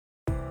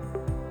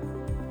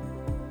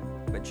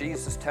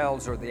Jesus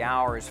tells her the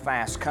hour is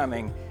fast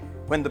coming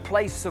when the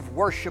place of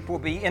worship will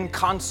be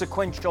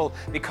inconsequential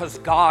because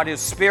God is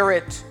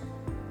spirit,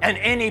 and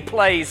any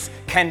place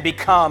can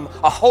become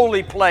a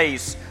holy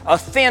place, a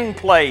thin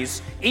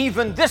place,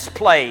 even this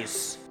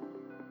place.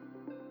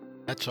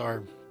 That's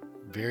our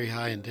very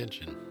high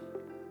intention,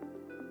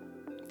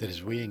 that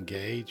as we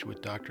engage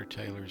with Dr.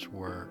 Taylor's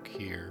work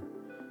here,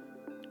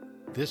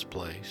 this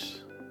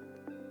place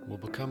will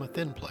become a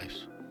thin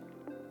place.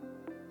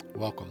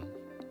 Welcome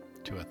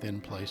to a Thin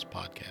Place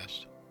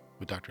podcast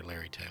with Dr.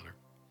 Larry Taylor.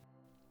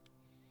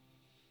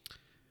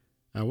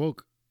 I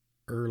woke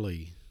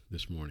early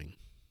this morning,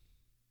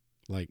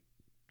 like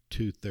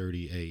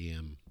 2:30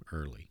 a.m.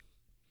 early.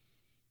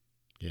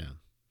 Yeah.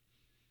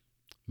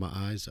 My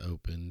eyes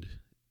opened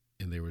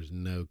and there was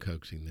no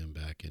coaxing them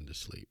back into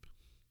sleep.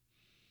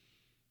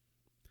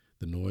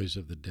 The noise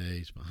of the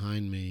days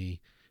behind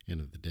me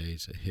and of the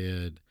days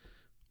ahead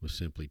was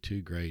simply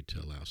too great to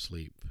allow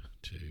sleep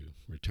to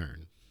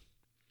return.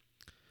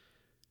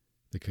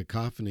 The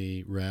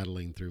cacophony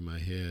rattling through my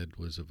head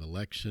was of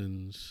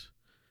elections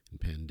and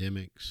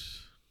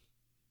pandemics,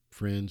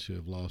 friends who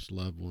have lost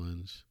loved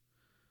ones,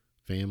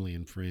 family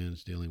and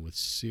friends dealing with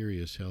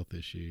serious health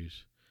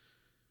issues,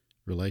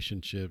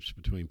 relationships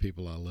between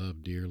people I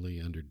love dearly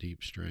under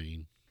deep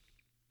strain.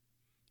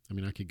 I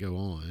mean, I could go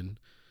on,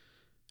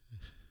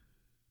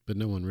 but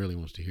no one really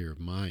wants to hear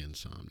of my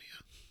insomnia.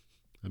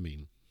 I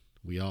mean,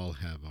 we all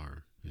have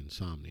our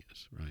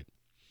insomnias, right?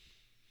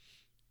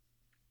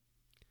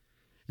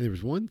 And there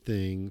was one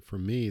thing for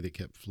me that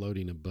kept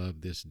floating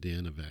above this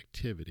din of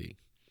activity.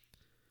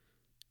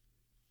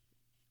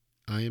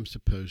 I am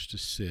supposed to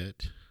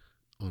sit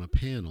on a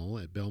panel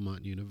at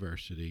Belmont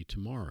University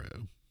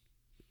tomorrow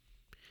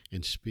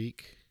and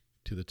speak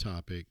to the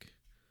topic,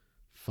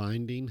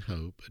 Finding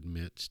Hope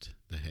Amidst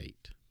the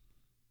Hate.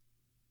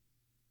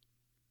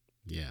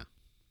 Yeah,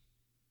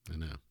 I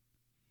know.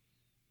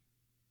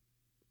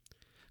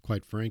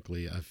 Quite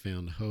frankly, I've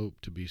found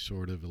hope to be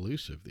sort of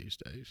elusive these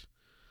days.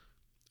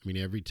 I mean,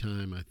 every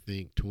time I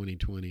think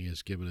 2020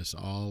 has given us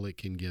all it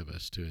can give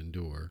us to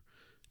endure,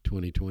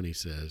 2020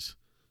 says,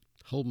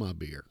 hold my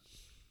beer.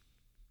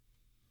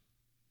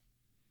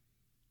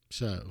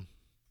 So,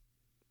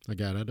 I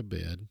got out of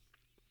bed,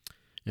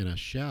 and I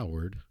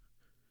showered,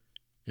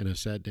 and I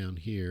sat down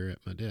here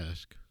at my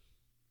desk,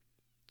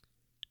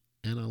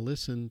 and I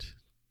listened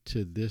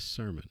to this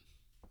sermon,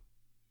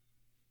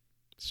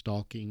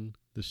 Stalking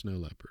the Snow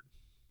Leopard,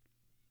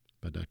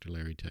 by Dr.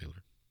 Larry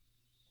Taylor.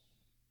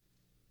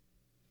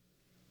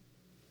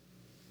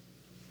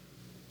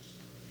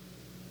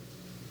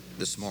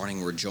 This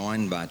morning we're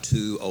joined by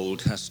two Old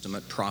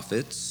Testament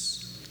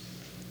prophets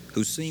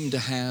who seem to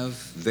have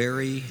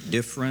very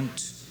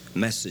different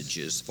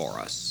messages for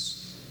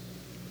us.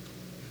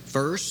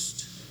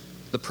 First,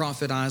 the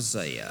prophet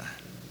Isaiah.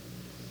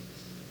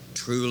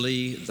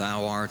 Truly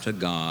thou art a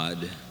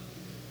God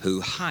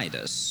who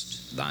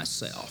hidest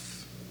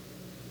thyself.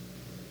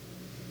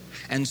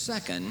 And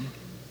second,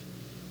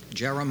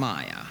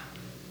 Jeremiah.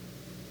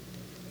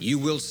 You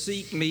will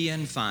seek me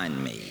and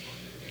find me.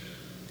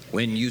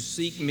 When you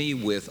seek me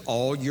with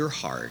all your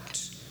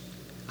heart,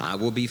 I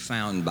will be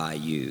found by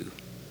you,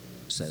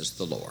 says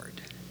the Lord.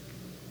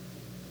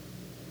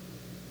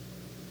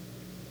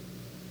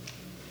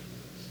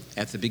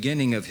 At the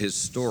beginning of his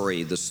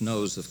story, The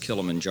Snows of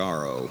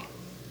Kilimanjaro,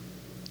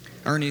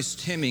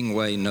 Ernest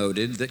Hemingway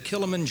noted that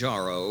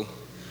Kilimanjaro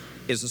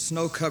is a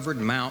snow-covered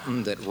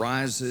mountain that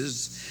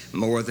rises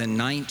more than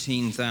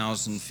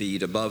 19,000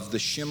 feet above the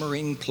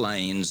shimmering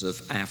plains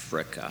of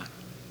Africa.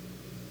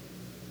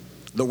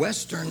 The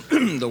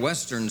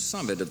western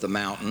summit of the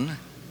mountain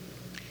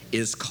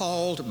is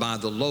called by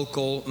the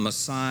local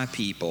Maasai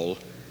people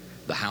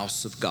the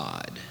House of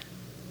God.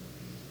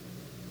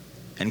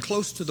 And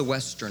close to the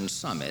western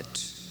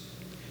summit,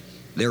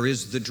 there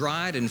is the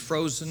dried and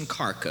frozen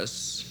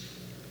carcass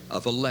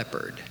of a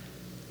leopard.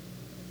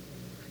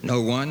 No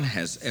one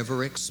has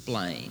ever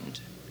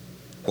explained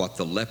what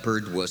the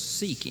leopard was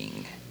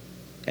seeking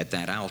at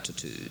that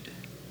altitude.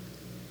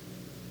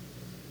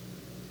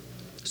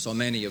 So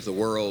many of the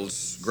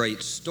world's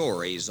great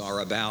stories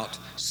are about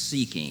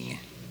seeking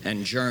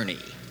and journey.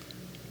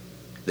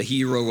 The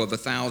hero of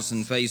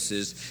 1,000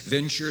 faces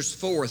ventures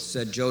forth,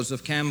 said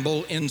Joseph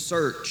Campbell, in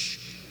search.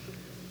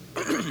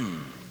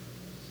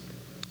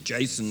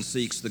 Jason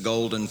seeks the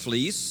golden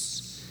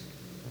fleece,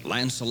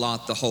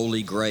 Lancelot the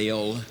Holy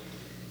Grail,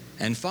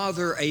 and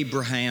Father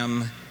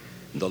Abraham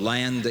the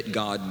land that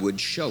God would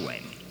show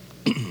him.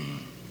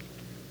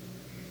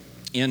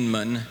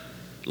 Inman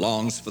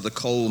longs for the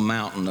cold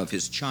mountain of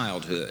his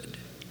childhood.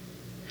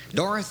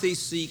 Dorothy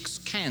seeks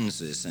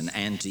Kansas and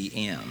Auntie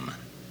Em.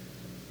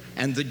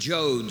 And the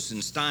Jodes in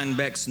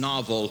Steinbeck's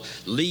novel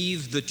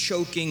leave the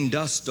choking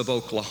dust of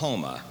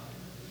Oklahoma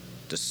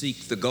to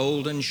seek the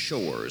golden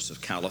shores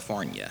of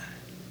California.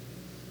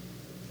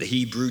 The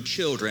Hebrew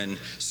children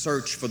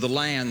search for the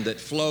land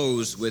that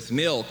flows with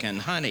milk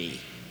and honey,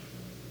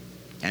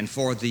 and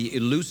for the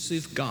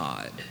elusive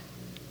God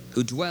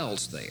who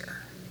dwells there.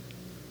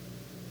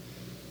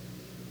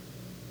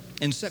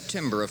 In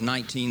September of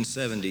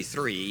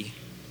 1973,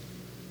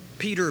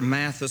 Peter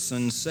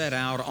Matheson set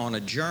out on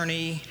a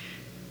journey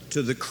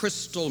to the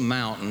Crystal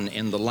Mountain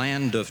in the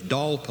land of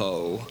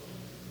Dolpo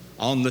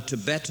on the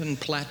Tibetan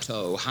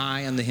Plateau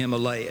high in the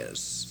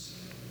Himalayas.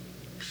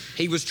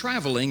 He was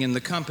traveling in the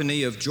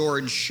company of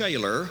George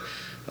Shaler,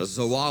 a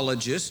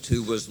zoologist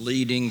who was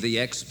leading the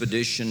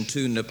expedition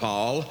to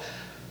Nepal,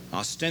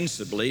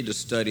 ostensibly to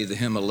study the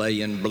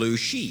Himalayan blue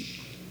sheep.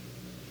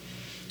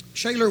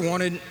 Shaler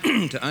wanted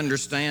to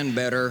understand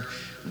better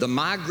the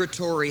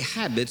migratory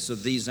habits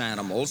of these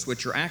animals,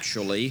 which are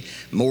actually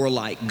more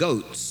like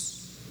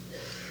goats.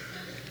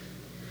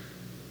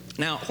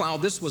 Now, while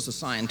this was a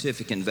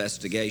scientific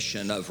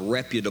investigation of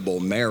reputable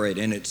merit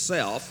in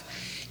itself,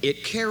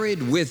 it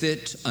carried with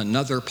it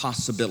another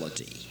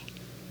possibility.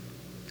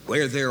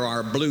 Where there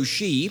are blue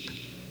sheep,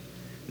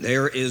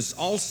 there is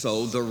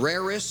also the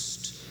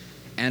rarest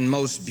and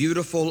most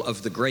beautiful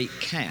of the great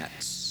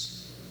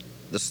cats,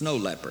 the snow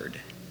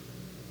leopard.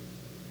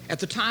 At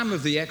the time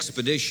of the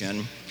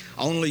expedition,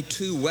 only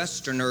 2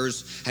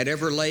 Westerners had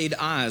ever laid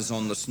eyes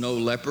on the snow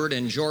leopard,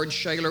 and George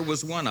Shaler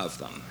was one of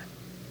them.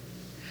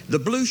 The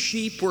blue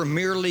sheep were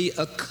merely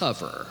a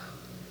cover,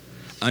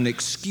 an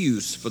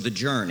excuse for the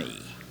journey.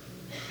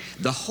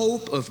 The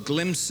hope of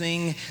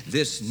glimpsing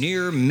this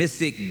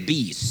near-mythic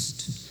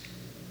beast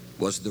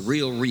was the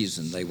real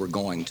reason they were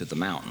going to the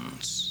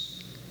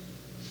mountains.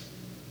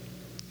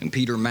 In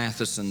Peter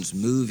Matheson's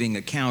moving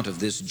account of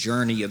this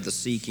journey of the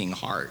seeking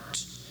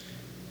heart,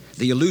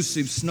 the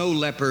elusive snow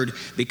leopard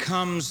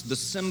becomes the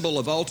symbol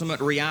of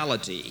ultimate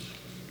reality.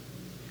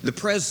 The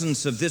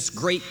presence of this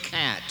great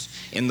cat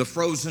in the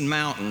frozen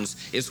mountains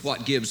is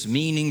what gives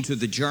meaning to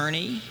the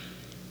journey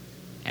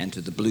and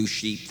to the blue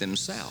sheep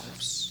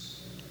themselves.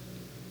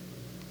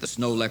 The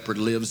snow leopard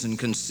lives in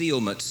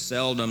concealment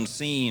seldom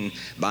seen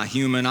by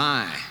human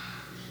eye.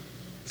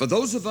 For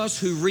those of us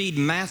who read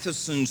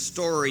Matheson's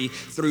story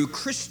through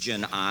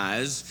Christian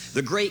eyes,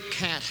 the great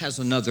cat has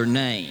another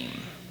name.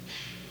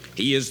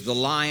 He is the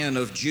Lion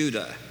of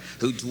Judah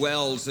who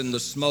dwells in the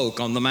smoke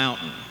on the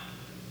mountain.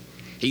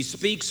 He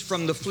speaks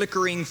from the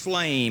flickering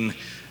flame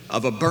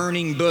of a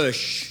burning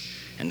bush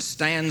and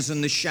stands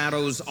in the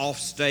shadows off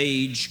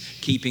stage,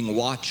 keeping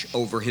watch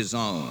over his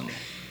own.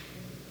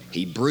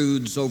 He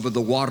broods over the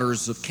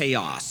waters of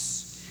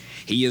chaos.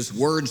 He is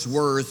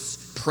Wordsworth's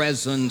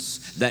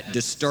presence that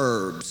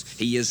disturbs.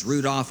 He is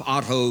Rudolph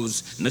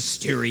Otto's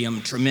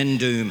Mysterium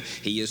Tremendum.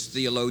 He is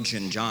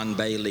theologian John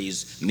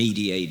Bailey's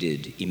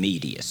mediated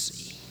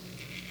immediacy.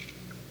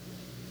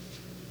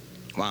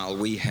 While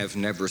we have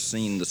never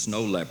seen the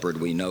snow leopard,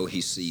 we know he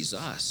sees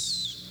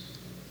us.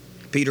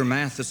 Peter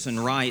Matheson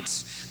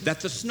writes that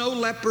the snow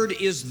leopard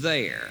is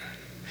there,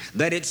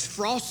 that its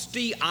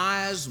frosty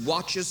eyes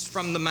watch us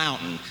from the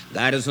mountain.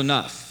 That is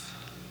enough.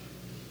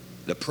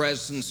 The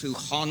presence who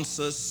haunts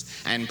us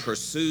and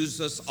pursues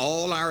us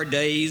all our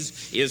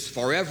days is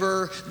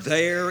forever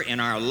there in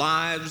our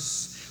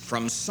lives,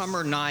 from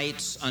summer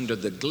nights under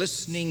the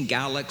glistening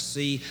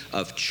galaxy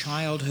of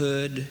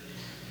childhood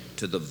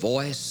to the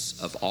voice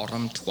of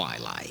autumn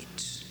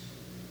twilight.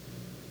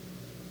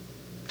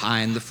 High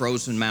in the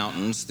frozen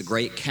mountains, the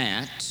great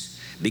cat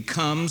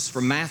becomes,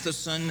 for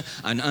Matheson,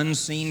 an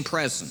unseen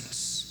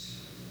presence.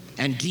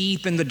 And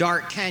deep in the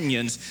dark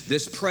canyons,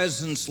 this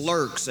presence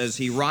lurks, as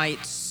he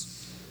writes,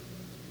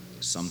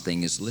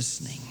 "Something is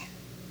listening,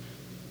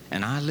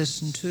 and I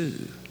listen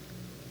too.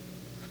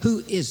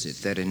 Who is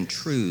it that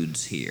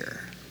intrudes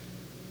here?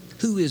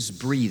 Who is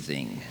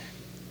breathing?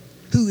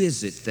 Who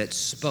is it that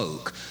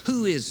spoke?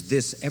 Who is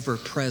this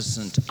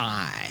ever-present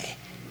I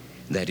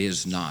that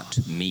is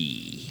not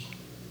me?"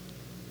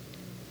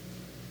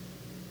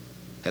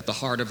 At the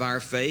heart of our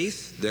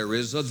faith, there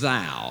is a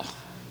thou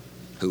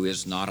who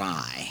is not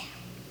I.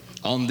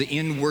 On the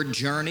inward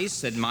journey,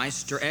 said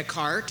Meister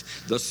Eckhart,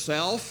 the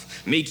self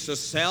meets a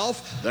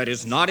self that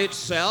is not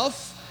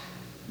itself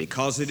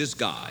because it is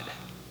God.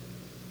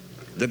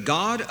 The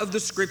God of the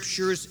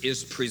Scriptures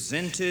is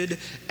presented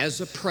as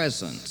a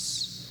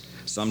presence,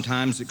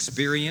 sometimes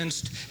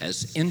experienced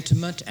as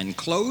intimate and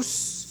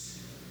close,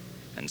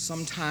 and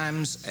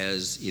sometimes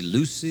as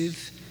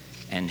elusive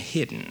and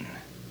hidden.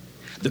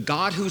 The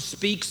God who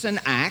speaks and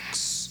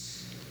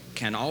acts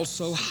can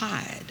also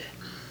hide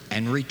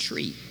and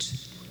retreat.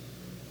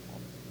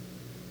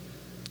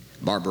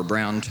 Barbara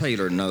Brown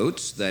Taylor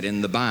notes that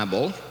in the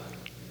Bible,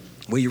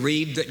 we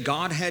read that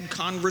God had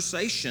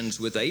conversations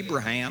with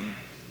Abraham.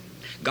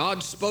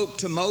 God spoke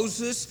to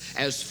Moses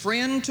as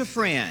friend to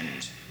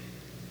friend.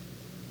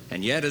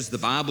 And yet, as the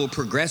Bible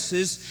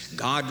progresses,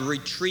 God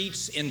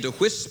retreats into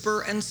whisper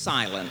and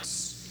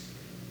silence.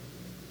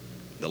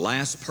 The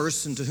last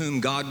person to whom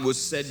God was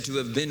said to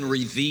have been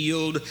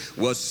revealed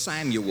was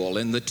Samuel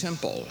in the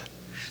temple.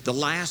 The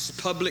last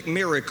public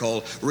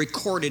miracle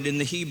recorded in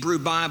the Hebrew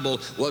Bible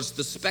was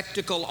the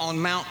spectacle on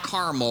Mount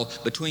Carmel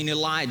between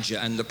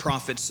Elijah and the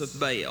prophets of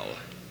Baal.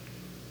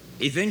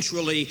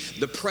 Eventually,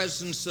 the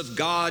presence of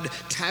God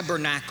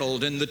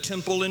tabernacled in the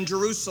temple in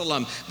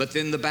Jerusalem, but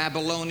then the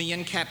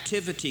Babylonian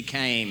captivity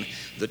came.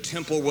 The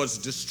temple was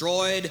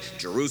destroyed,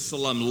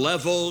 Jerusalem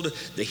leveled,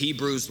 the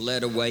Hebrews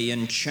led away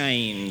in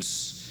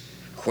chains.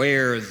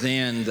 Where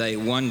then, they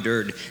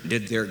wondered,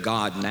 did their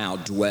God now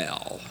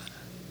dwell?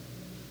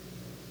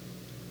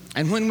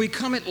 And when we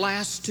come at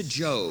last to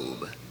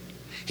Job,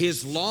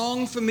 his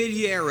long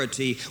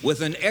familiarity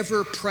with an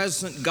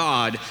ever-present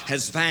God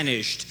has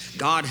vanished.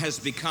 God has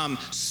become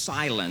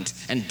silent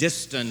and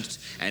distant,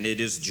 and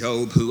it is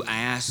Job who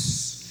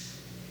asks,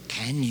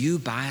 "Can you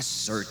by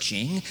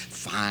searching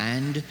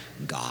find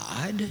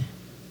God?"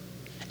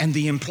 And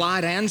the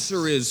implied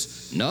answer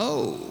is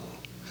no.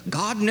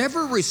 God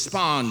never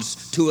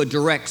responds to a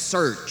direct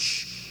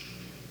search.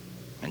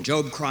 And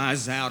Job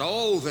cries out,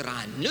 "Oh, that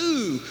I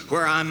knew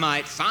where I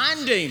might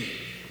find him."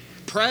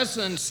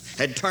 Presence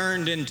had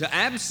turned into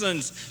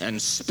absence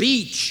and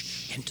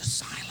speech into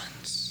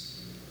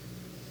silence.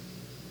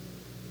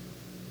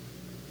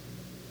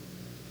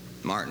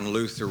 Martin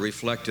Luther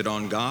reflected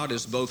on God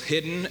as both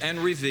hidden and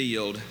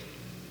revealed.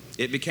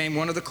 It became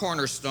one of the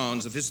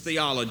cornerstones of his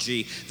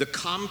theology. The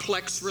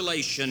complex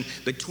relation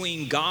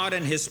between God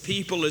and his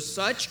people is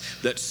such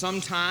that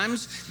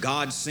sometimes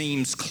God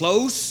seems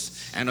close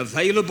and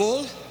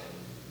available,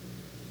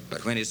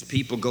 but when his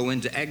people go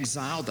into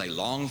exile, they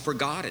long for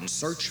God and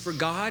search for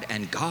God,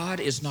 and God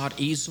is not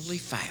easily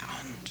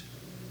found.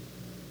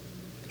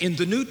 In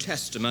the New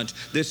Testament,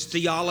 this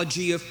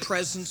theology of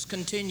presence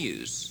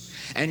continues,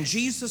 and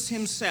Jesus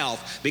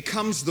himself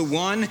becomes the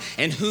one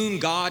in whom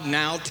God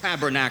now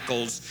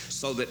tabernacles,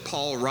 so that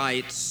Paul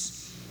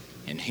writes,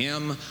 "In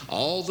him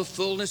all the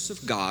fullness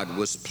of God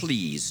was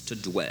pleased to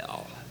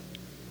dwell."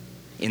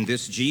 In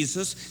this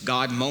Jesus,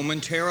 God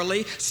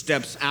momentarily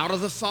steps out of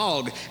the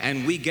fog,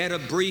 and we get a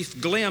brief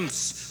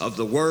glimpse of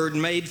the Word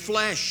made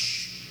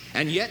flesh.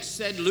 And yet,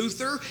 said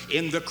Luther,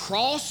 in the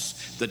cross,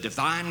 the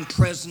divine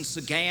presence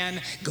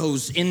again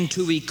goes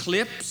into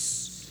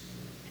eclipse,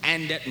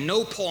 and at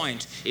no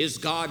point is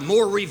God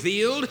more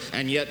revealed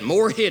and yet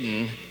more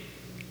hidden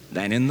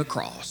than in the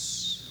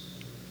cross.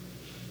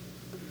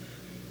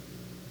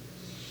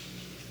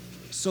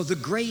 So the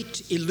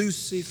great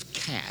elusive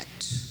cat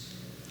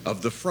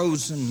of the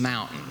frozen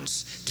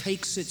mountains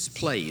takes its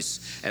place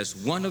as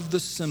one of the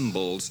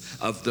symbols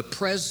of the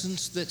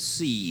presence that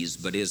sees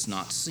but is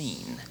not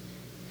seen.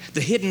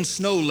 The hidden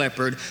snow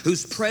leopard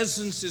whose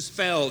presence is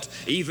felt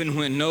even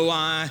when no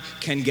eye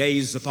can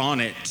gaze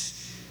upon it.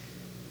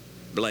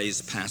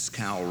 Blaise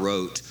Pascal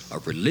wrote, "A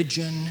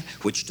religion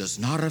which does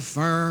not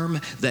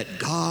affirm that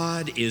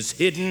God is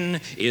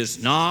hidden is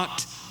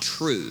not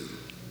true."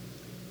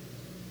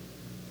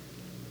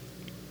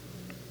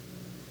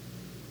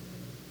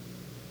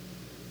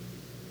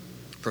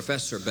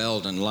 Professor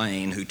Belden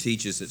Lane, who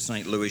teaches at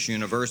St. Louis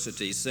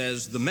University,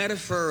 says the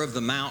metaphor of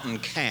the mountain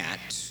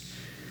cat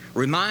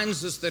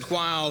reminds us that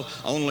while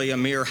only a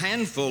mere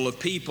handful of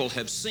people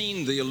have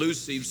seen the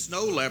elusive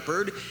snow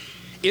leopard,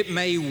 it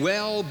may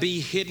well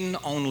be hidden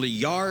only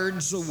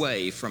yards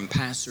away from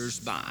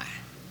passers-by.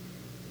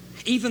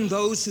 Even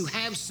those who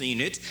have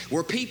seen it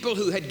were people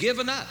who had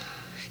given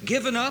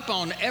up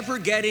on ever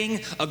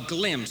getting a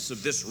glimpse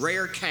of this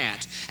rare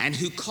cat, and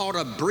who caught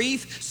a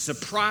brief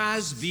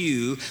surprise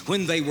view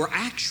when they were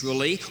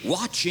actually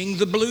watching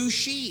the blue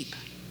sheep.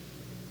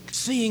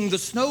 Seeing the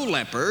snow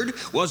leopard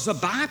was a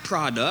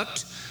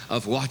byproduct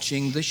of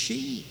watching the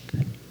sheep.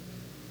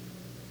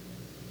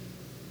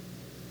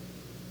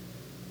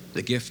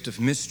 The gift of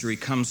mystery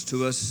comes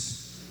to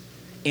us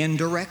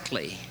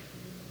indirectly.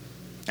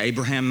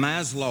 Abraham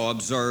Maslow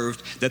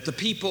observed that the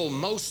people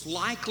most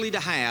likely to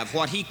have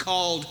what he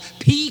called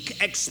peak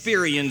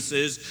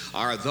experiences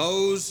are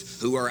those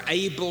who are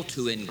able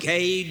to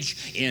engage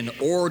in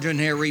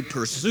ordinary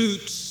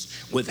pursuits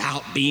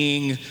without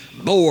being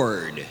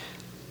bored,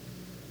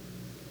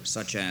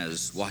 such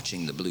as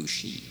watching the blue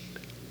sheep.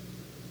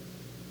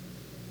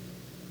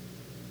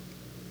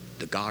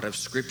 The God of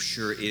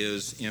Scripture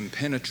is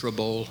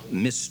impenetrable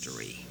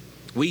mystery.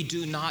 We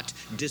do not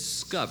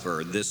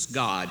discover this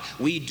God.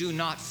 We do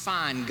not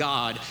find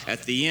God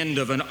at the end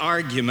of an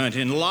argument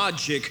in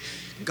logic.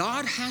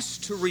 God has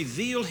to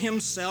reveal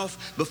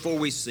himself before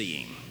we see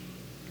him.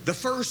 The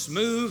first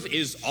move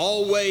is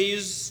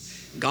always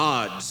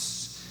God's.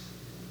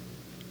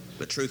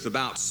 The truth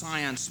about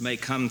science may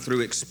come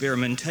through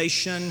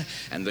experimentation,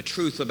 and the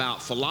truth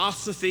about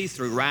philosophy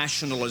through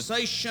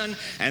rationalization,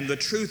 and the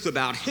truth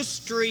about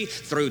history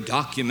through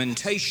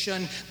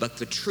documentation, but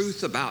the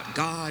truth about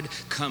God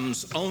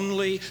comes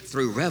only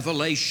through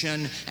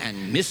revelation,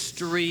 and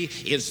mystery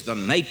is the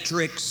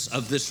matrix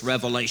of this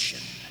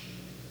revelation.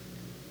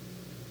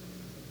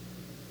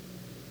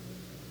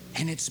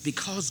 And it's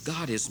because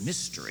God is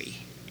mystery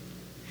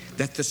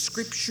that the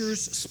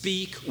Scriptures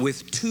speak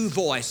with two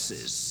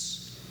voices.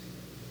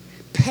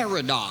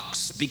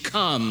 Paradox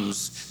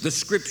becomes the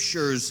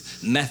Scripture's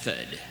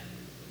method.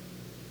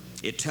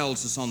 It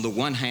tells us on the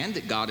one hand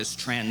that God is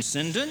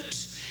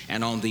transcendent,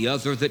 and on the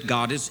other that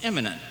God is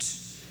immanent.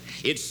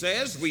 It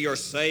says we are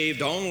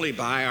saved only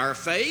by our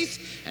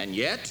faith, and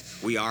yet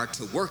we are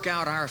to work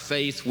out our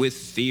faith with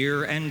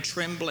fear and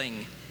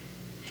trembling.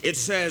 It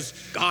says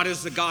God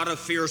is a God of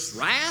fierce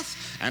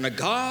wrath and a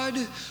God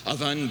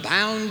of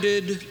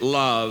unbounded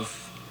love.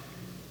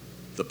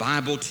 The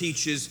Bible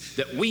teaches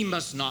that we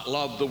must not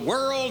love the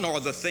world nor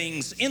the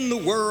things in the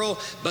world,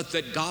 but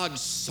that God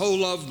so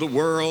loved the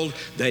world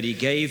that he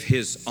gave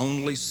his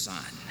only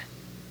Son.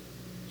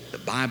 The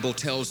Bible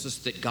tells us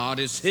that God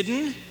is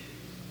hidden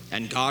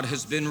and God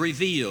has been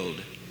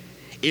revealed.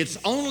 It's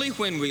only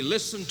when we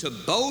listen to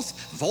both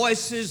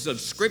voices of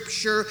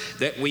Scripture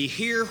that we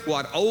hear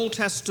what Old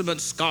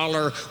Testament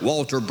scholar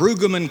Walter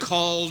Brueggemann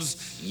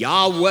calls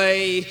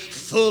Yahweh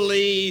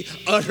fully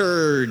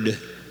uttered.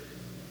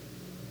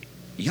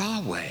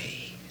 Yahweh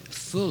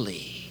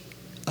fully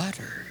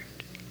uttered.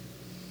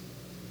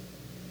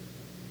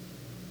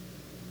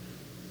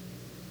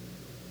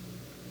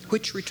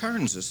 Which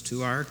returns us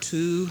to our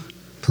two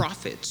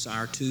prophets,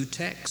 our two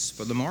texts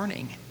for the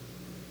morning.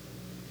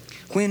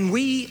 When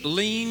we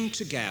lean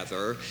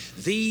together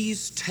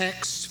these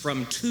texts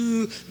from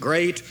two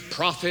great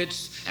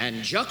prophets and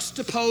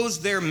juxtapose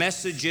their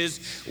messages,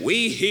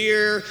 we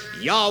hear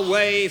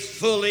Yahweh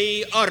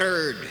fully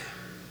uttered.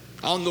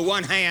 On the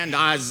one hand,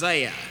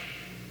 Isaiah,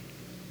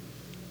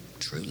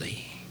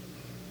 truly,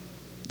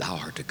 thou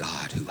art a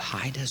God who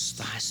hidest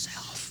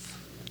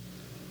thyself.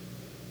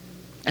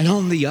 And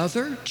on the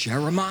other,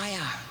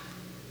 Jeremiah,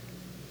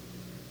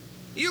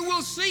 you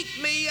will seek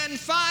me and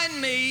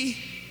find me.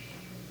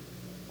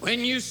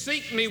 When you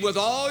seek me with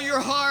all your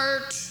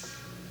heart,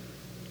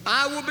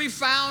 I will be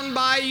found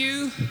by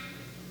you,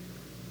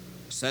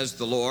 says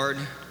the Lord.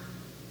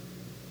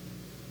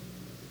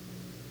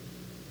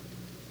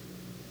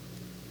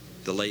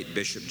 The late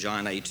Bishop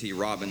John A.T.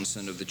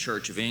 Robinson of the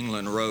Church of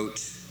England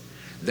wrote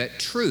that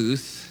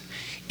truth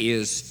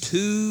is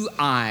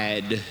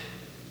two-eyed.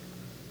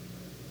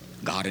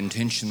 God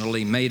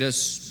intentionally made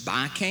us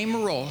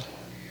bicameral,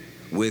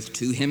 with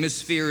two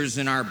hemispheres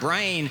in our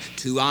brain,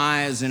 two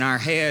eyes in our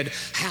head.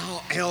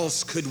 How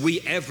else could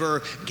we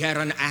ever get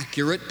an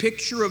accurate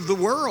picture of the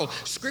world?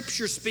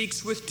 Scripture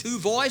speaks with two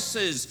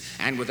voices,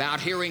 and without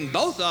hearing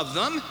both of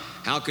them,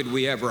 how could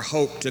we ever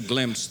hope to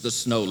glimpse the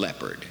snow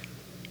leopard?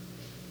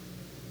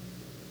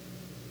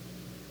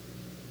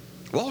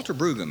 Walter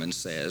Brueggemann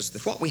says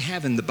that what we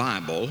have in the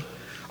Bible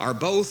are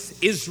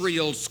both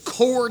Israel's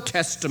core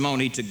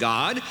testimony to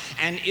God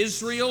and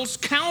Israel's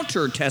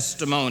counter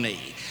testimony.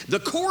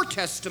 The core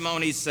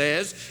testimony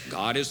says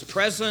God is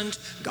present,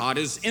 God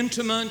is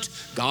intimate,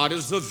 God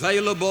is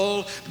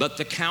available, but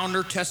the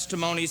counter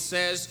testimony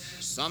says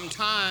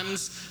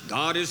sometimes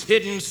God is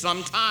hidden,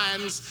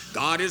 sometimes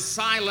God is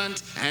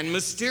silent and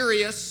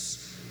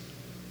mysterious.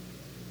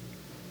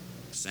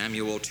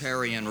 Samuel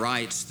Terrian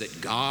writes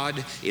that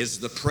God is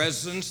the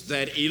presence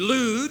that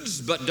eludes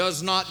but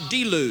does not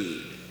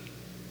delude.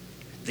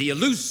 The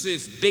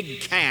elusive big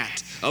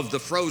cat of the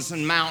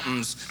frozen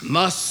mountains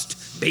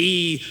must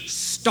be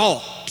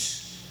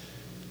stalked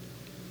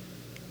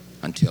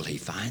until he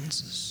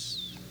finds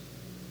us.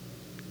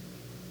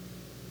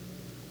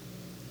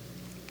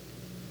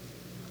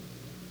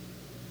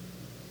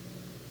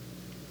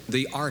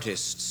 The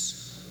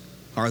artists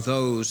are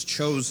those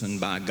chosen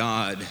by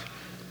God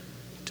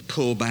to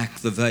pull back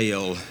the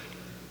veil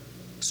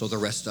so the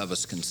rest of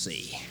us can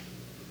see.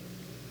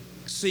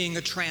 Seeing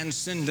a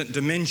transcendent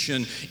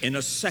dimension in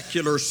a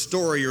secular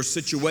story or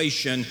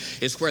situation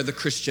is where the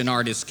Christian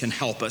artist can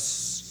help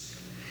us.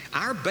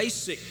 Our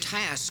basic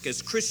task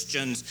as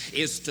Christians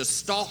is to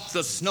stalk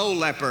the snow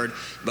leopard,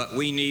 but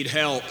we need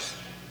help.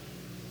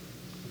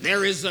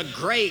 There is a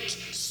great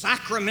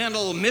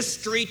sacramental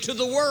mystery to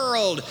the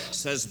world,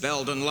 says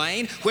Belden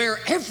Lane, where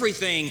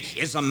everything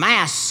is a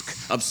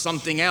mask of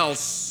something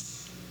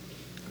else.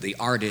 The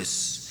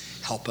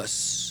artists help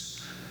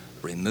us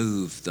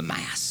remove the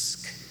mask.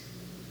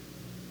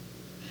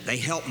 They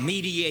help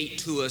mediate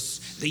to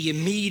us the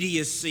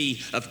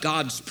immediacy of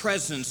God's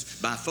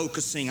presence by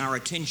focusing our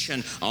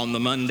attention on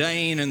the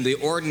mundane and the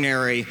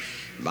ordinary,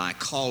 by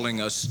calling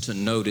us to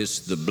notice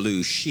the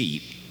blue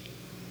sheep.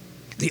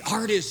 The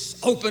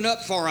artists open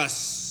up for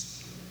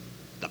us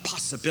the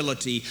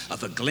possibility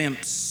of a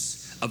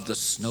glimpse of the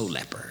snow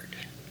leopard.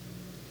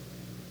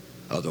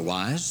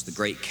 Otherwise, the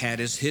great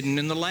cat is hidden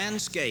in the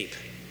landscape,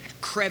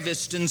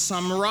 creviced in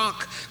some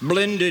rock,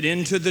 blended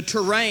into the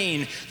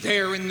terrain,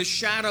 there in the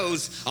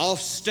shadows,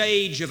 off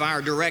stage of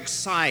our direct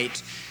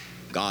sight.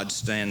 God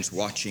stands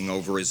watching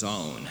over his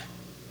own,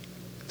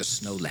 the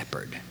snow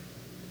leopard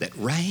that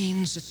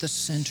reigns at the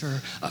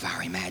center of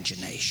our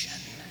imagination.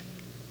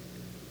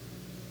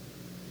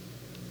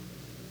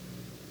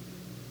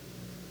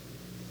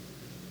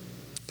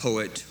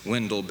 Poet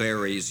Wendell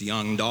Berry's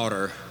young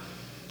daughter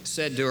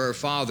said to her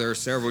father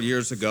several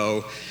years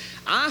ago,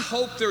 "I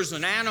hope there's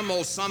an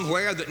animal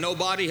somewhere that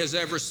nobody has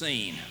ever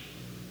seen.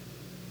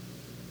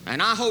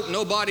 And I hope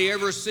nobody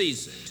ever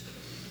sees it."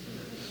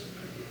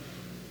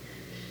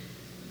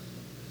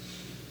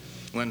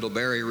 Wendell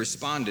Berry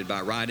responded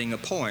by writing a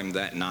poem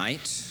that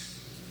night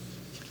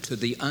to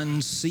the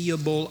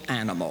unseeable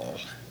animal.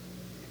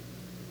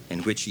 in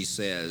which he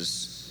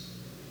says,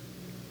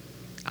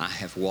 I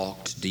have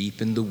walked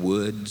deep in the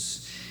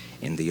woods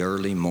in the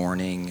early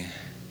morning,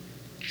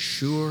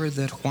 sure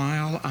that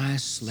while I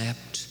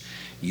slept,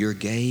 your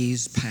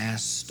gaze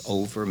passed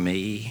over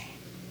me.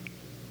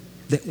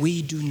 That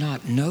we do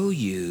not know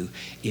you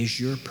is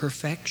your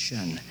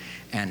perfection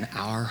and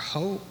our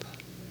hope.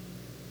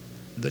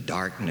 The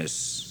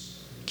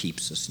darkness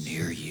keeps us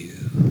near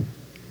you.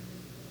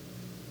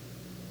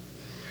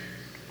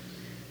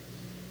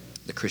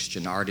 The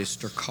Christian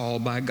artists are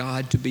called by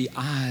God to be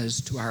eyes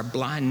to our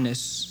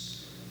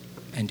blindness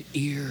and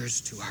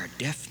ears to our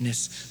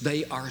deafness.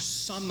 They are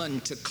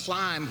summoned to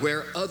climb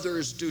where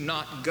others do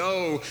not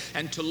go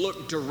and to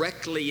look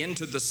directly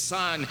into the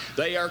sun.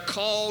 They are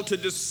called to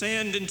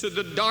descend into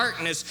the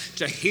darkness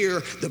to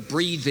hear the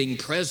breathing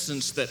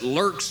presence that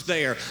lurks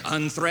there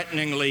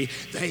unthreateningly.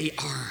 They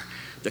are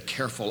the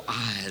careful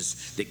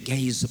eyes that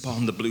gaze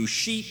upon the blue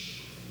sheep,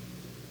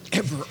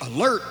 ever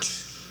alert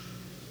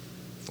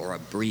for a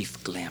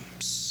brief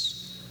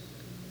glimpse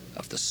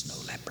of the snow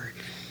leopard.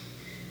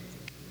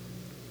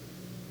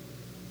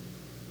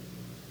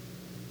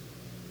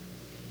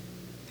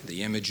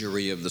 The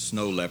imagery of the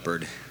snow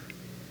leopard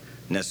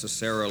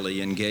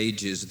necessarily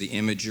engages the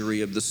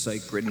imagery of the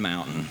sacred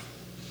mountain.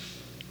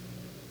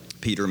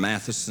 Peter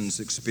Matheson's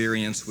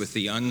experience with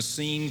the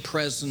unseen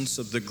presence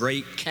of the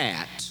great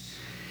cat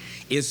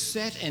is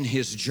set in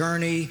his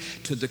journey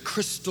to the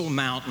Crystal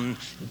Mountain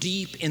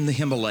deep in the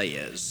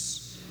Himalayas.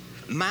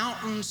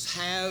 Mountains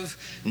have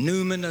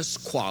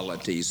numinous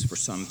qualities for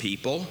some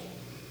people.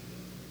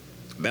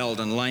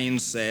 Belden Lane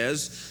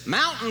says,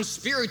 mountain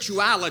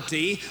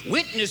spirituality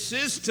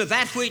witnesses to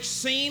that which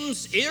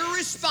seems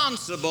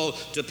irresponsible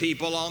to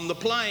people on the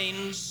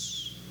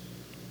plains.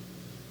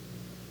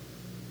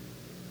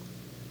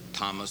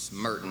 Thomas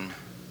Merton,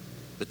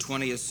 the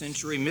 20th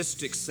century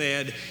mystic,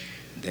 said,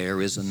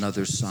 there is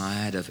another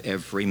side of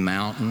every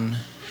mountain,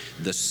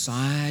 the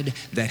side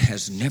that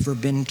has never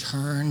been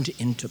turned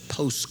into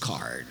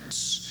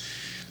postcards.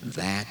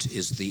 That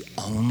is the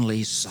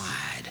only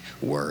side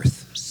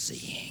worth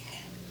seeing.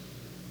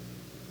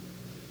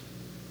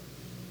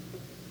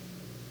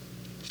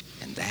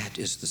 And that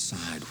is the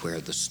side where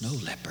the snow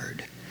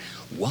leopard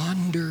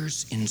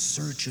wanders in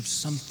search of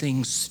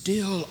something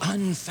still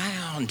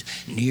unfound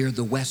near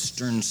the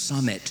western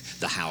summit,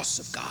 the house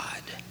of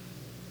God.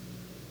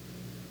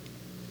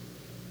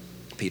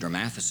 Peter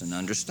Matheson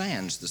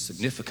understands the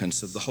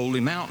significance of the holy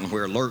mountain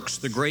where lurks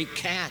the great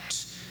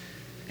cat.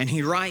 And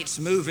he writes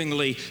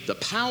movingly, the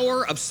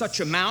power of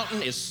such a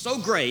mountain is so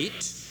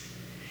great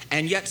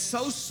and yet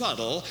so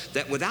subtle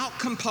that without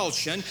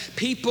compulsion,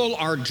 people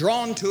are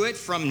drawn to it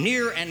from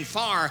near and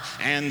far,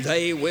 and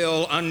they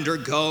will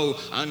undergo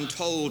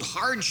untold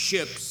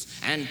hardships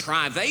and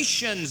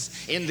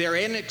privations in their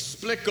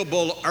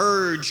inexplicable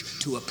urge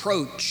to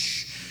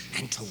approach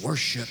and to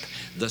worship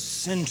the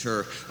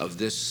center of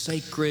this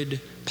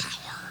sacred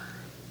power.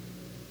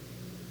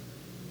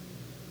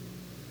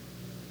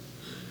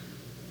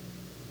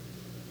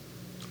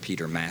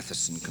 Peter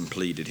Matheson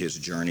completed his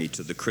journey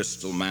to the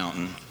Crystal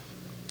Mountain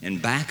and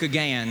back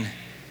again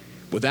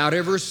without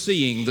ever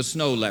seeing the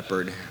snow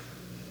leopard.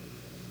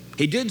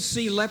 He did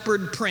see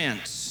leopard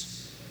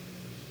prints,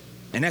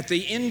 and at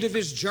the end of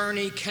his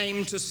journey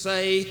came to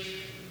say,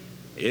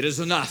 it is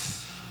enough.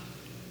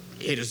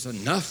 It is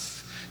enough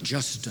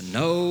just to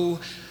know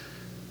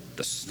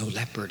the snow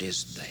leopard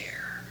is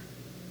there.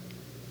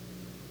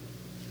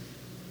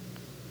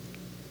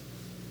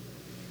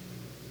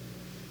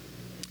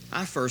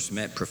 I first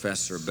met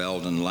Professor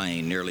Belden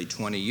Lane nearly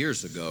 20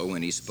 years ago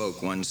when he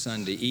spoke one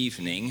Sunday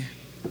evening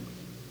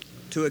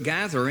to a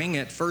gathering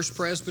at First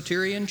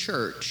Presbyterian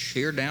Church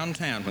here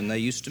downtown when they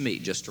used to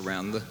meet just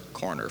around the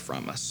corner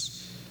from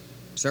us.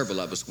 Several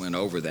of us went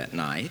over that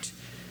night.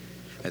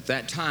 At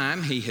that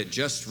time, he had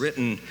just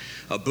written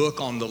a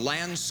book on the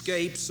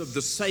landscapes of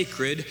the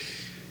sacred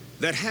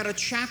that had a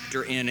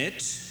chapter in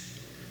it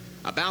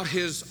about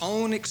his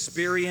own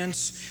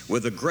experience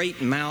with a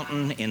great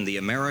mountain in the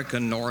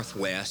American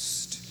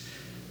Northwest,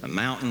 a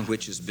mountain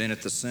which has been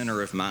at the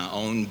center of my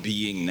own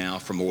being now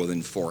for more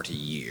than 40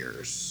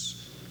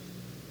 years.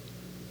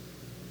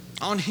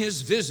 On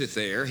his visit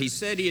there, he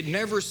said he had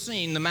never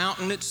seen the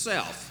mountain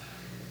itself.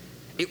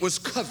 It was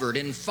covered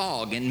in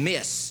fog and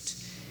mist.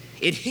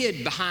 It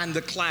hid behind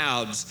the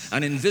clouds,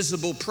 an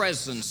invisible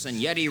presence, and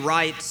yet he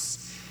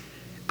writes,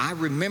 I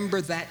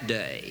remember that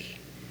day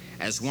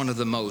as one of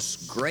the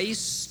most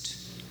graced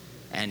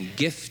and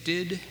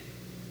gifted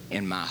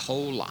in my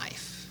whole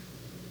life.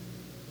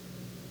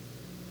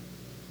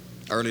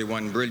 Early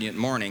one brilliant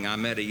morning, I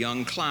met a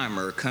young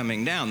climber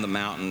coming down the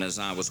mountain as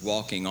I was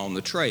walking on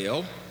the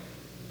trail.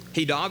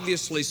 He'd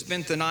obviously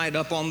spent the night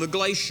up on the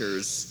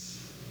glaciers.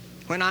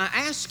 When I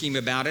asked him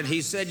about it,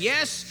 he said,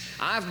 yes,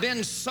 I've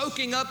been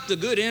soaking up the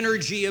good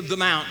energy of the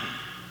mountain.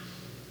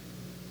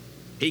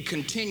 He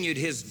continued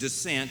his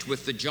descent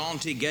with the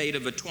jaunty gait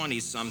of a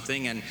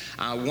 20-something, and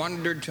I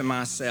wondered to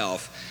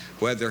myself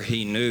whether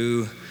he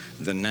knew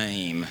the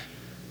name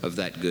of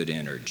that good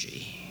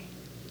energy.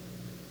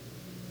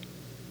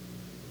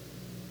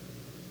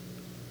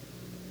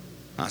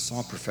 I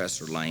saw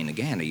Professor Lane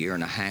again a year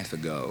and a half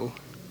ago,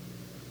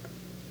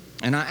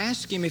 and I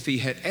asked him if he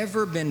had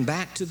ever been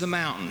back to the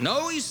mountain.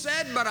 No, he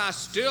said, but I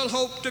still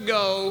hope to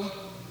go.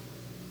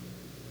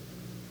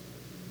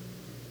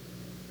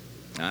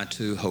 I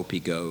too hope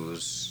he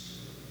goes.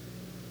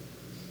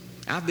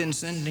 I've been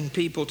sending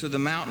people to the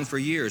mountain for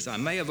years. I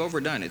may have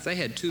overdone it. They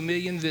had 2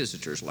 million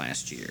visitors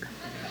last year.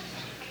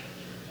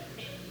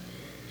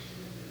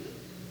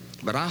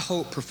 But I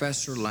hope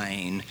Professor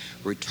Lane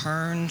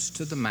returns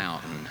to the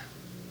mountain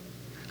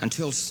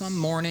until some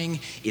morning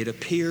it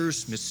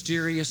appears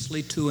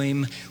mysteriously to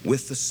him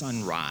with the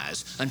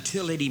sunrise,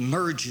 until it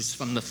emerges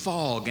from the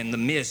fog and the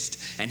mist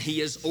and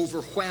he is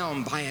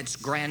overwhelmed by its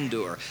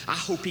grandeur. I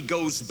hope he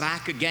goes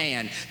back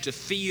again to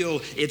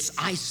feel its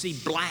icy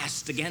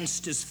blast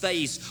against his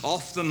face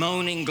off the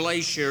moaning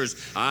glaciers.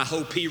 I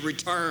hope he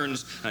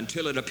returns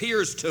until it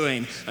appears to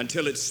him,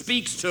 until it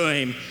speaks to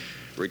him,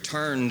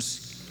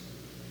 returns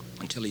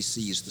until he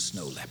sees the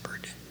snow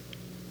leopard.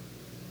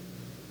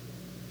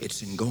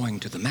 It's in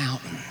going to the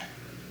mountain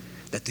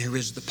that there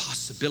is the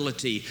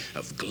possibility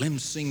of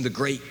glimpsing the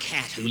great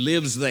cat who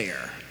lives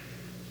there.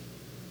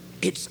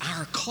 It's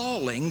our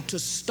calling to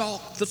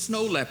stalk the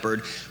snow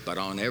leopard, but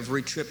on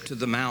every trip to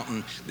the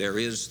mountain, there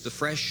is the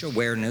fresh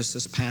awareness,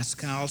 as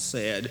Pascal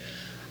said,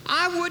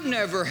 I would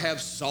never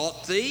have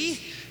sought thee,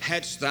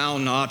 hadst thou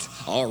not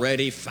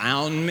already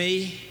found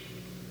me.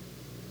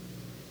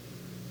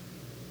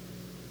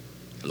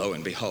 Lo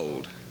and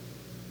behold,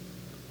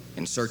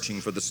 in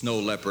searching for the snow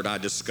leopard, I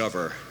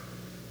discover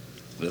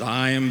that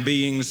I am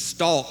being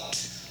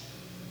stalked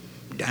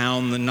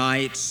down the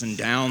nights and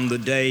down the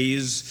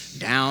days,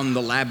 down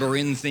the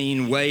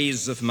labyrinthine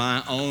ways of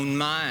my own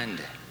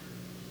mind.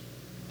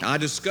 I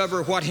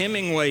discover what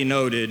Hemingway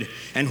noted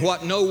and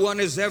what no one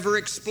has ever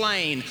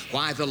explained,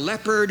 why the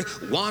leopard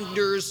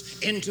wanders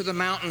into the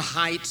mountain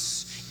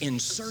heights in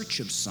search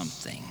of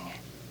something.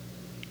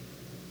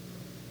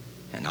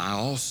 And I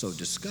also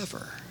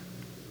discover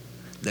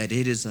that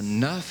it is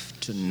enough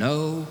to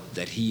know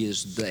that he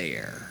is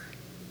there,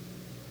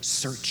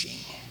 searching,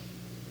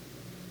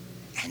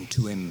 and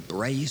to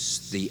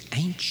embrace the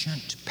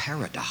ancient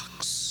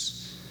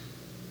paradox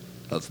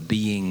of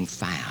being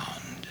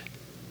found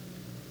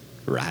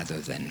rather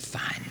than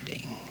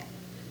finding.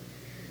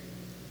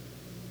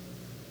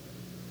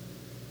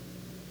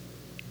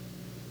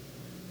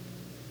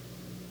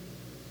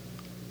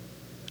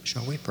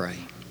 Shall we pray?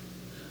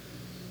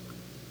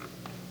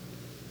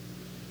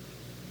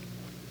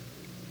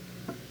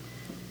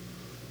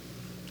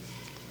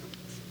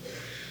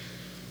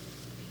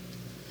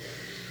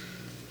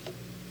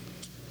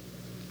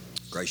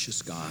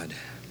 Gracious God,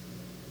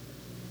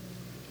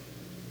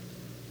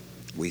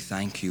 we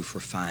thank you for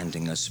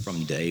finding us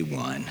from day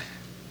one,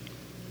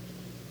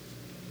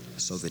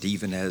 so that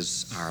even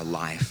as our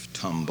life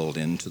tumbled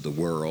into the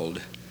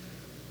world,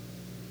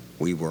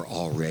 we were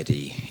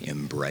already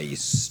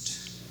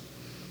embraced,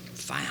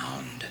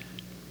 found.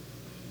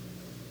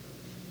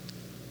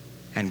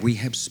 And we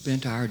have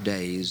spent our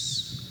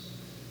days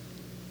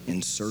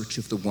in search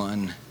of the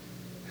one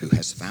who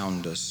has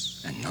found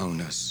us and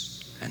known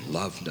us and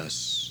loved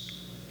us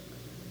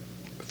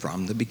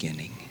from the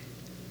beginning.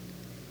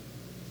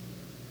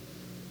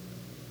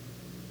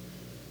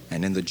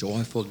 And in the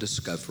joyful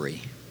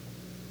discovery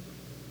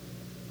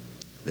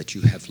that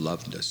you have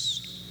loved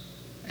us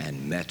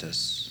and met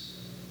us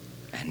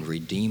and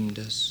redeemed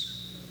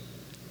us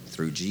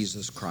through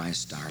Jesus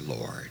Christ our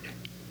Lord,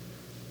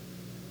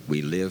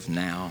 we live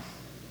now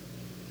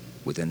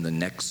within the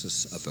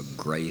nexus of a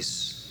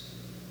grace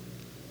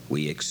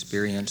we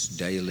experience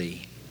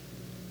daily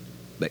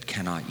but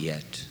cannot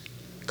yet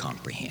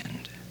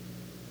comprehend.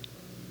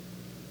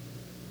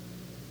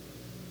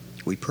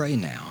 We pray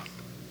now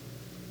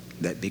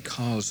that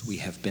because we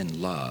have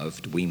been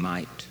loved, we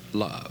might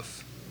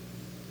love.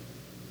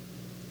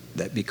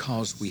 That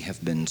because we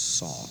have been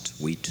sought,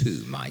 we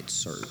too might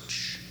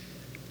search.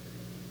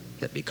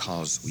 That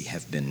because we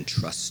have been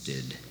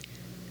trusted,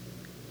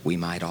 we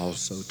might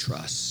also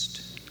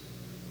trust.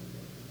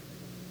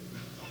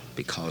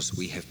 Because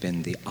we have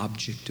been the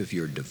object of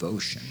your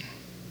devotion,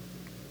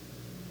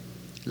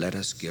 let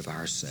us give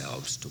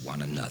ourselves to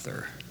one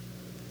another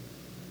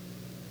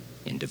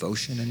in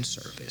devotion and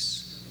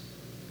service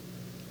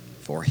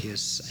for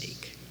his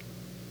sake,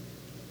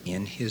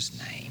 in his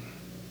name.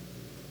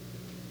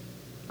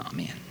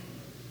 Amen.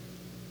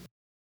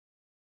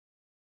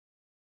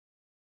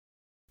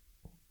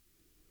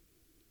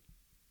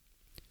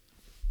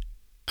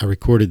 I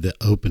recorded the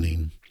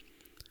opening,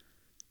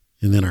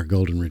 and then our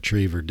golden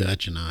retriever,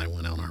 Dutch, and I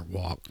went on our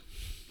walk.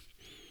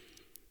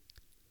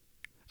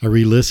 I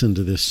re-listened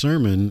to this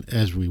sermon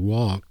as we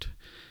walked,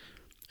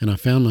 and I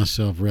found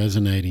myself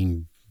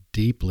resonating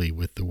deeply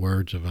with the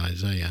words of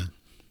Isaiah.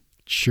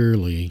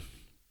 Surely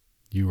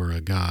you are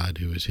a God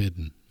who is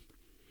hidden.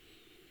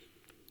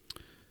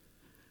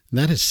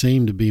 That has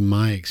seemed to be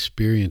my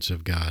experience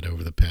of God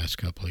over the past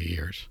couple of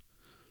years.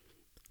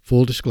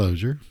 Full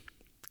disclosure,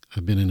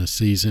 I've been in a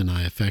season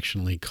I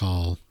affectionately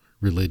call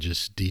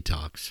religious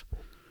detox.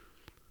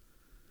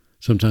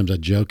 Sometimes I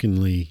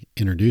jokingly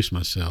introduce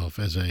myself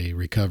as a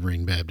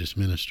recovering Baptist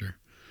minister.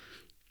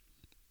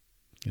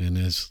 And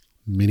as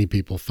many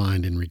people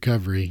find in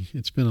recovery,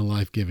 it's been a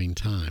life-giving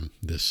time,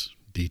 this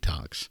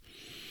detox.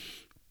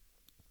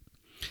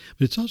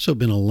 But it's also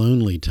been a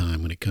lonely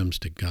time when it comes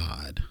to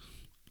God.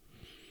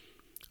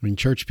 I mean,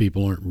 church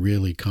people aren't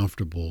really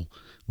comfortable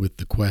with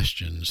the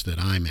questions that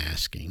I'm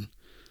asking.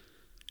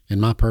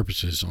 And my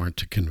purposes aren't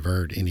to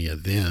convert any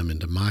of them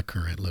into my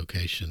current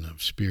location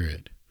of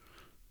spirit.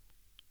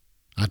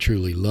 I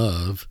truly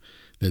love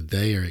that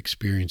they are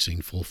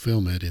experiencing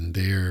fulfillment in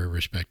their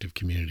respective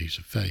communities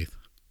of faith.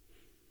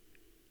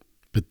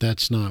 But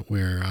that's not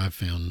where I've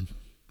found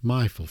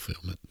my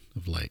fulfillment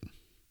of late.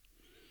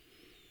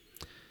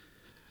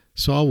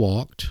 So I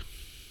walked,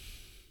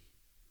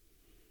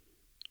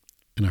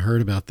 and I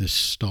heard about this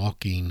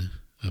stalking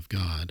of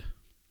God.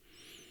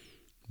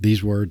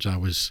 These words I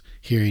was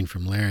hearing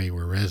from Larry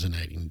were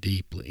resonating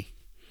deeply.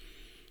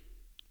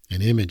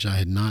 An image I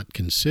had not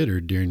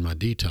considered during my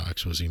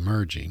detox was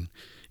emerging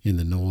in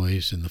the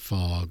noise and the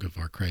fog of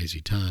our crazy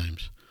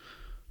times.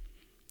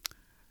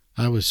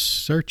 I was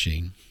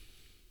searching.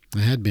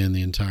 I had been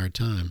the entire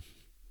time,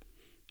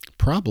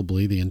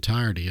 probably the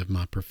entirety of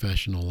my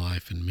professional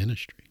life and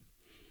ministry.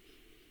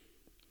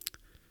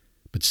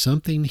 But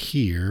something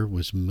here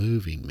was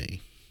moving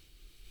me.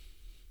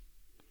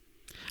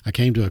 I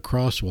came to a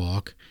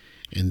crosswalk,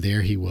 and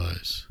there he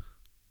was,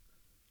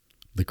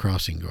 the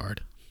crossing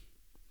guard.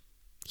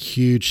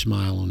 Huge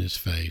smile on his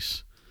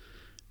face,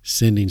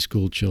 sending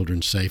school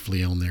children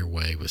safely on their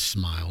way with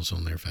smiles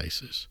on their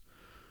faces.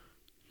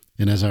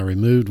 And as I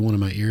removed one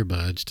of my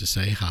earbuds to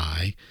say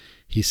hi,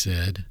 he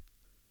said,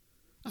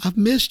 "I've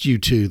missed you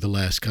two the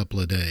last couple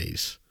of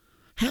days.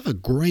 Have a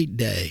great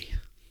day."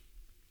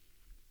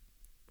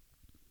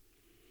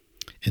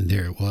 And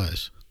there it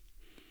was.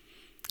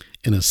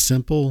 In a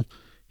simple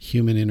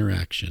human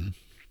interaction,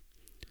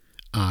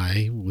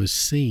 I was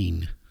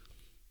seen,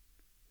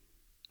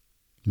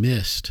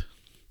 missed,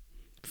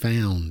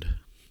 found.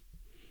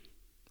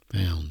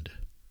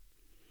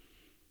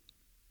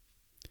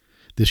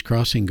 This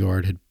crossing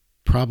guard had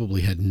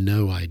probably had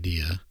no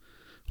idea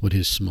what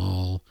his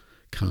small,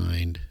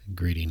 kind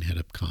greeting had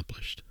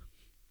accomplished.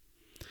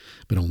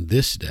 But on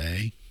this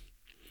day,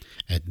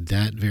 at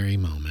that very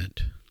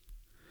moment,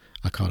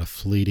 I caught a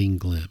fleeting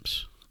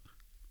glimpse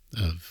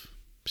of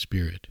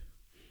Spirit,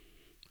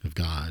 of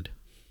God,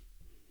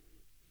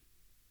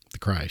 the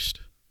Christ.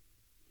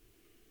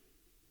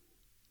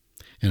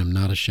 And I'm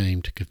not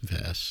ashamed to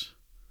confess,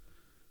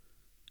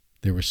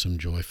 there were some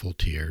joyful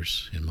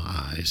tears in my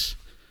eyes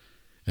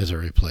as I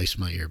replaced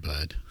my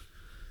earbud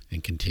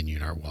and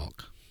continued our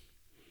walk.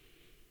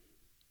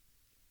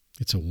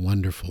 It's a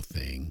wonderful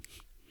thing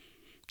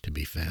to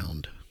be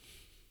found.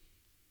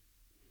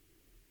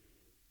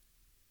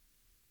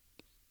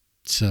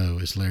 So,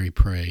 as Larry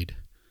prayed,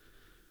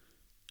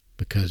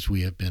 because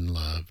we have been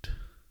loved,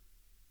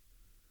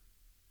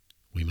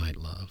 we might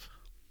love.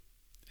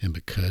 And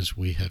because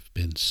we have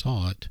been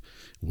sought,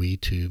 we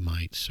too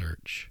might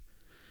search.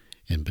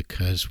 And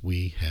because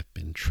we have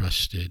been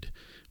trusted,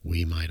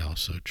 we might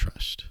also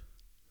trust.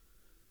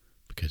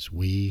 Because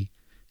we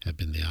have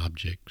been the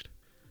object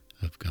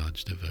of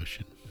God's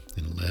devotion.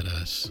 And let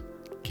us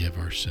give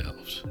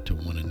ourselves to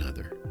one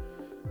another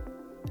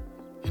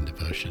in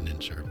devotion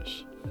and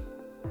service.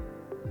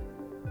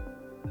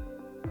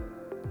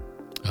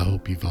 I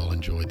hope you've all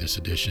enjoyed this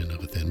edition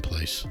of a Thin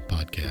Place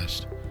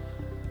podcast.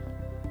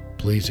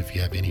 Please, if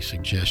you have any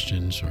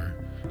suggestions or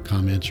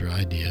comments or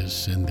ideas,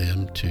 send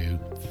them to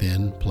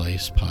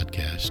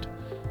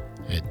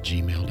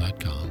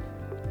thinplacepodcast@gmail.com.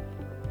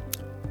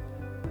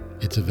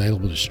 It's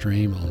available to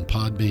stream on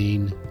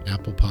Podbean,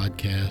 Apple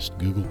Podcasts,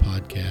 Google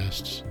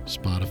Podcasts,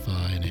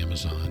 Spotify, and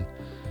Amazon.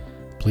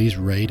 Please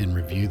rate and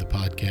review the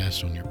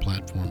podcast on your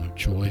platform of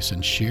choice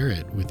and share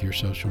it with your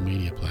social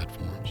media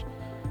platforms.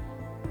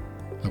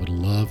 I would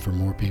love for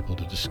more people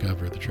to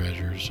discover the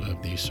treasures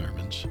of these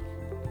sermons.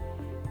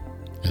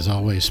 As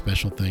always,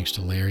 special thanks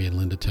to Larry and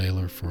Linda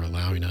Taylor for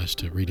allowing us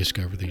to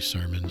rediscover these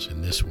sermons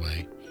in this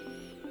way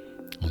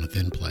on A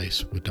Thin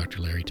Place with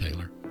Dr. Larry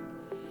Taylor.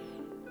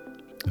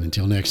 And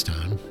until next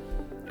time,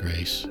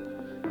 grace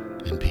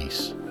and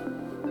peace.